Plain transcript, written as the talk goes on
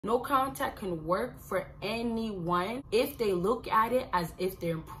No contact can work for anyone if they look at it as if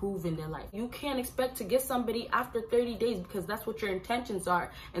they're improving their life. You can't expect to get somebody after 30 days because that's what your intentions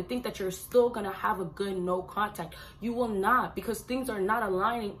are and think that you're still gonna have a good no contact. You will not, because things are not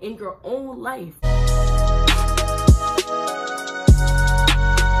aligning in your own life.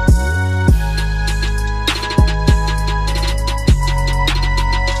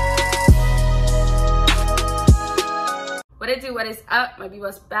 What is up, my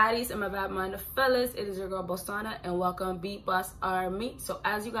BBossBaddies and my bad mind fellas? It is your girl Bosana and welcome BBossArmy. So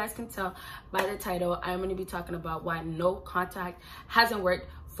as you guys can tell by the title, I'm going to be talking about why no contact hasn't worked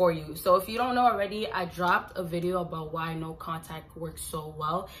for you. So if you don't know already, I dropped a video about why no contact works so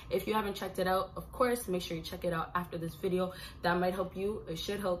well. If you haven't checked it out, of course, make sure you check it out after this video. That might help you. It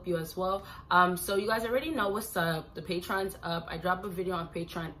should help you as well. So you guys already know what's up. The Patreon's up. I drop a video on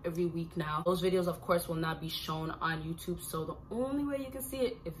Patreon every week now. Those videos, of course, will not be shown on YouTube. So the only way you can see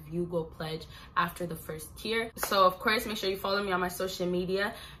it if you go pledge after the first tier. So of course, make sure you follow me on my social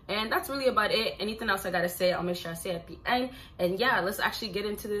media. And that's really about it. Anything else I gotta say, I'll make sure I say at the end. And yeah, let's actually get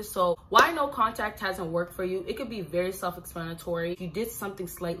into this. So why no contact hasn't worked for you? It could be very self-explanatory. If you did something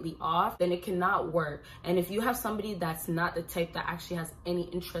slightly off, then it cannot work. And if you have somebody that's not the type that actually has any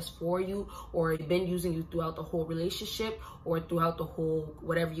interest for you, or been using you throughout the whole relationship, or throughout the whole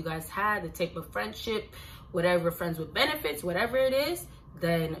whatever you guys had, the type of friendship, whatever, friends with benefits, whatever it is,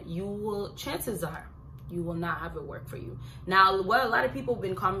 then you will, chances are, you will not have it work for you. Now, what a lot of people have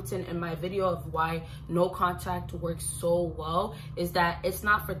been commenting in my video of why no contact works so well is that it's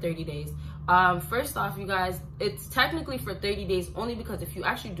not for 30 days. First off, you guys, it's technically for 30 days only because if you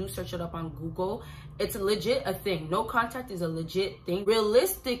actually do search it up on Google, it's legit a thing. No contact is a legit thing.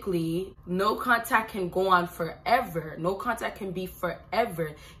 Realistically, no contact can go on forever. No contact can be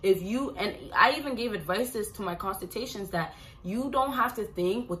forever. If you, and I even gave advices to my consultations that you don't have to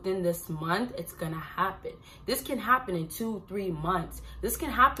think within this month it's gonna happen. This can happen in 2-3 months. This can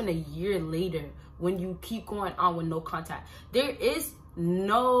happen a year later when you keep going on with no contact. There is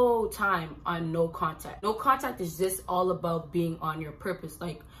no time on no contact. No contact is just all about being on your purpose.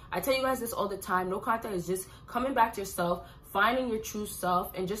 Like I tell you guys this all the time, no contact is just coming back to yourself, finding your true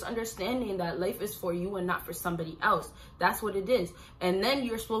self, and just understanding that life is for you and not for somebody else. That's what it is. And then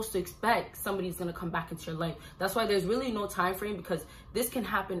you're supposed to expect somebody's gonna come back into your life. That's why there's really no time frame, because this can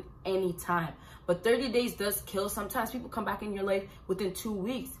happen anytime. But 30 days does kill. Sometimes people come back in your life within 2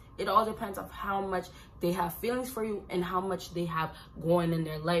 weeks. It all depends on how much they have feelings for you and how much they have going in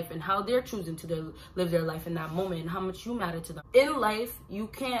their life and how they're choosing to live their life in that moment and how much you matter to them. In life, you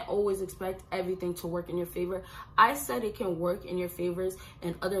can't always expect everything to work in your favor. I said it can work in your favors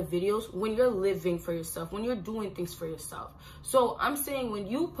in other videos when you're living for yourself, when you're doing things for yourself. So I'm saying when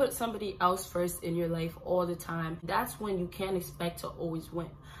you put somebody else first in your life all the time, that's when you can't expect to always win.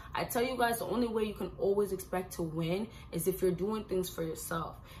 I tell you guys, the only way you can always expect to win is if you're doing things for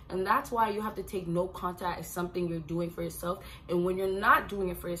yourself. And that's why you have to take no contact as something you're doing for yourself. And when you're not doing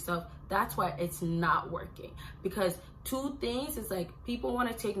it for yourself, that's why it's not working. Because two things is like, people want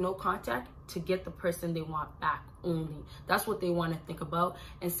to take no contact to get the person they want back only. That's what they want to think about.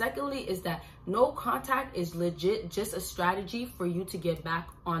 And secondly is that no contact is legit just a strategy for you to get back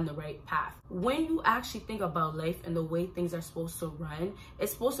on the right path. When you actually think about life and the way things are supposed to run,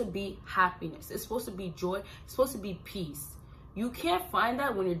 it's supposed to be happiness. It's supposed to be joy. It's supposed to be peace. You can't find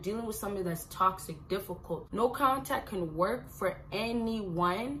that when you're dealing with somebody that's toxic, difficult. No contact can work for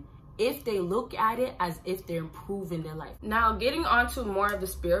anyone if they look at it as if they're improving their life. Now, getting onto more of the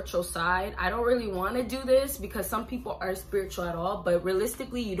spiritual side, I don't really want to do this because some people are spiritual at all, but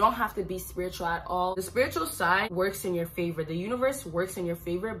realistically, you don't have to be spiritual at all. The spiritual side works in your favor. The universe works in your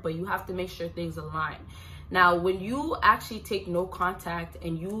favor, but you have to make sure things align. Now, when you actually take no contact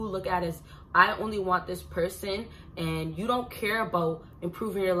and you look at it as, I only want this person, and you don't care about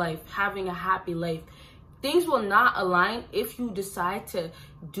improving your life, having a happy life, things will not align if you decide to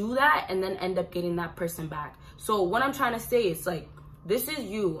do that and then end up getting that person back. So what I'm trying to say is like, this is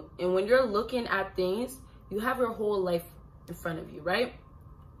you. And when you're looking at things, you have your whole life in front of you, right?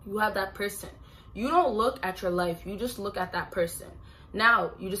 You have that person. You don't look at your life. You just look at that person.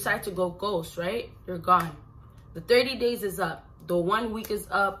 Now you decide to go ghost, right? You're gone. The 30 days is up. The 1 week is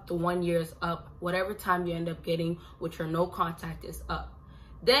up. The 1 year is up. Whatever time you end up getting with your no contact is up.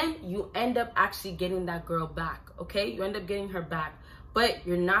 Then you end up actually getting that girl back, okay? You end up getting her back, but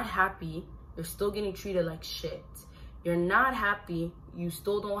you're not happy. You're still getting treated like shit. You're not happy. You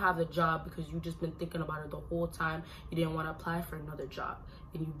still don't have a job because you've just been thinking about it the whole time. You didn't want to apply for another job.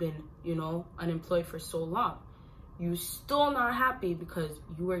 And you've been, unemployed for so long. You're still not happy because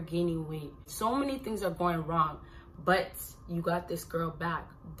you are gaining weight. So many things are going wrong. but you got this girl back,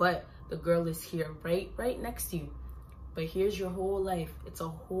 but the girl is here right next to you. But here's your whole life. It's a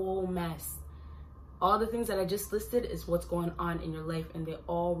whole mess. All the things that I just listed is what's going on in your life, and they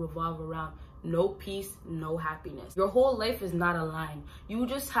all revolve around no peace, no happiness. Your whole life is not aligned. You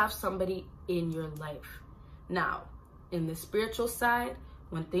just have somebody in your life. Now, in the spiritual side,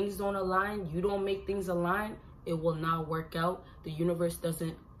 when things don't align, you don't make things align, it will not work out. The universe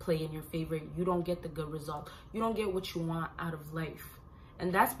doesn't play in your favor. You don't get the good result. You don't get what you want out of life.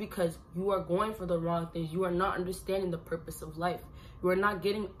 And that's because you are going for the wrong things. You are not understanding the purpose of life. You are not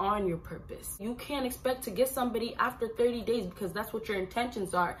getting on your purpose. You can't expect to get somebody after 30 days because that's what your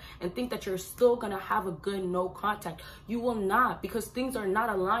intentions are, and think that you're still gonna have a good no contact. You will not, because things are not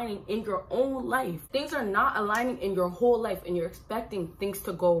aligning in your own life. Things are not aligning in your whole life, and you're expecting things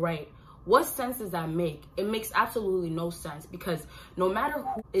to go right. What sense does that make? It makes absolutely no sense, because no matter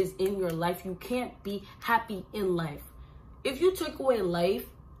who is in your life, you can't be happy in life. If you took away life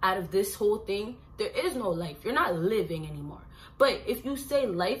out of this whole thing, there is no life. You're not living anymore. But if you say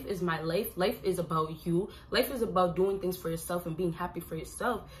life is my life, life is about you, life is about doing things for yourself and being happy for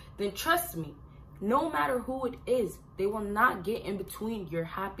yourself, then trust me, no matter who it is, they will not get in between your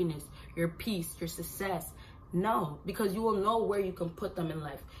happiness, your peace, your success. No, because you will know where you can put them in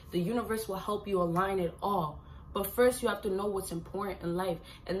life. The universe will help you align it all. But first, you have to know what's important in life.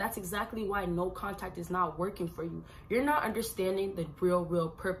 And that's exactly why no contact is not working for you. You're not understanding the real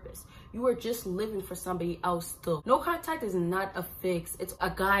purpose. You are just living for somebody else still. No contact is not a fix. It's a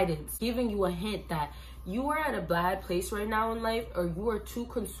guidance, giving you a hint that you are at a bad place right now in life, or you are too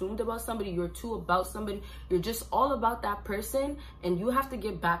consumed about somebody, you're too about somebody, you're just all about that person, and you have to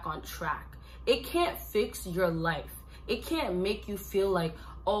get back on track. It can't fix your life. It can't make you feel like,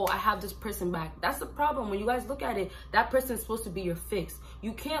 oh, I have this person back. That's the problem. When you guys look at it, that person is supposed to be your fix.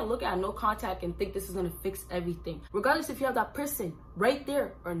 You can't look at no contact and think this is going to fix everything. Regardless if you have that person right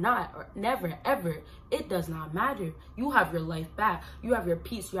there or not, or never, ever, it does not matter. You have your life back. You have your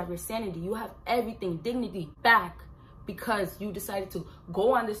peace. You have your sanity. You have everything, dignity back, because you decided to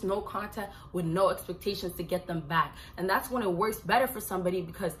go on this no contact with no expectations to get them back. And that's when it works better for somebody,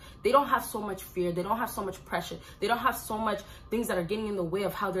 because they don't have so much fear, they don't have so much pressure, they don't have so much things that are getting in the way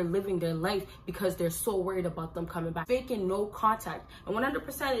of how they're living their life, because they're so worried about them coming back. Faking no contact, and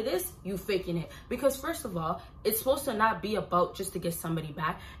 100% it is you faking it, because first of all, it's supposed to not be about just to get somebody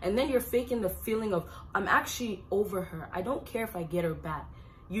back, and then you're faking the feeling of, I'm actually over her, I don't care if I get her back.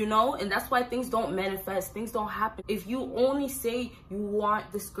 You know, and that's why things don't manifest, things don't happen. If you only say you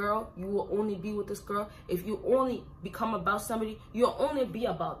want this girl, you will only be with this girl. If you only become about somebody, you'll only be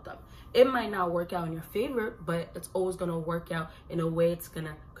about them. It might not work out in your favor, but it's always gonna work out in a way it's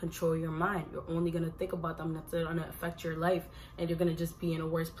gonna control your mind. You're only gonna think about them, that's gonna affect your life, and you're gonna just be in a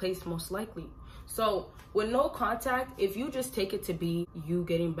worse place most likely. So with no contact, if you just take it to be you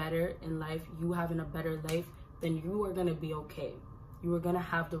getting better in life, you having a better life, then you are gonna be okay. You are gonna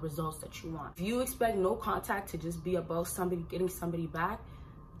have the results that you want. If you expect no contact to just be about somebody getting somebody back,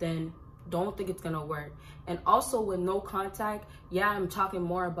 then don't think it's gonna work. And also with no contact, yeah, I'm talking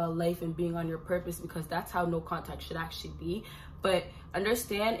more about life and being on your purpose, because that's how no contact should actually be. But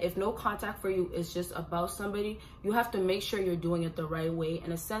understand, if no contact for you is just about somebody, you have to make sure you're doing it the right way,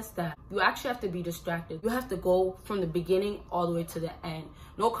 in a sense that you actually have to be distracted. You have to go from the beginning all the way to the end.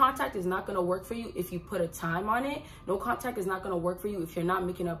 No contact is not going to work for you if you put a time on it. No contact is not going to work for you if you're not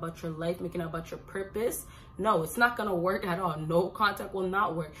making it about your life, making it about your purpose. No, it's not going to work at all. No contact will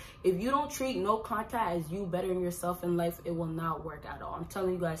not work. If you don't treat no contact as you bettering yourself in life, it will not work at all. I'm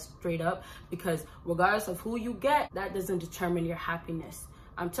telling you guys straight up, because regardless of who you get, that doesn't determine your happiness.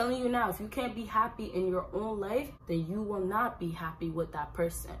 I'm telling you now, if you can't be happy in your own life, then you will not be happy with that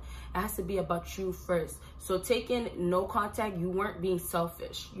person. It has to be about you first. So taking no contact, you weren't being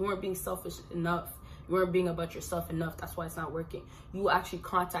selfish. You weren't being selfish enough. You weren't being about yourself enough. That's why it's not working. You actually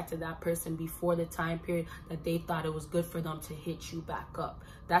contacted that person before the time period that they thought it was good for them to hit you back up.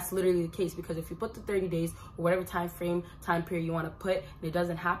 That's literally the case, because if you put the 30 days or whatever time period you want to put, and it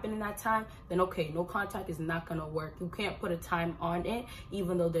doesn't happen in that time, then okay, no contact is not going to work. You can't put a time on it,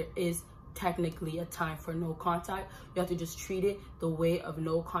 even though there is technically a time for no contact. You have to just treat it the way of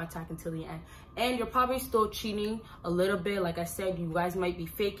no contact until the end. And you're probably still cheating a little bit. Like I said, you guys might be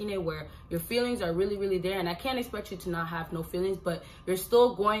faking it, where your feelings are really there, and I can't expect you to not have no feelings, but you're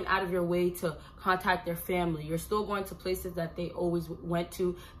still going out of your way to contact their family. You're still going to places that they always went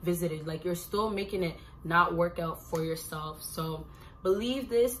to, visited. Like, you're still making it not work out for yourself. So believe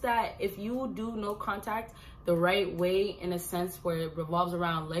this, that if you do no contact the right way, in a sense where it revolves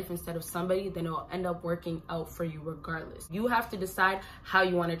around life instead of somebody, then it will end up working out for you regardless. You have to decide how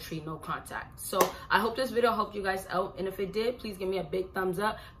you want to treat no contact. So I hope this video helped you guys out, and if it did, please give me a big thumbs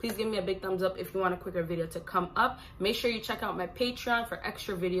up. Please give me a big thumbs up if you want a quicker video to come up. Make sure you check out my Patreon for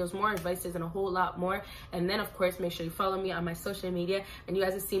extra videos, more advices, and a whole lot more. And then of course, make sure you follow me on my social media, and you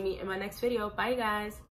guys will see me in my next video. Bye guys.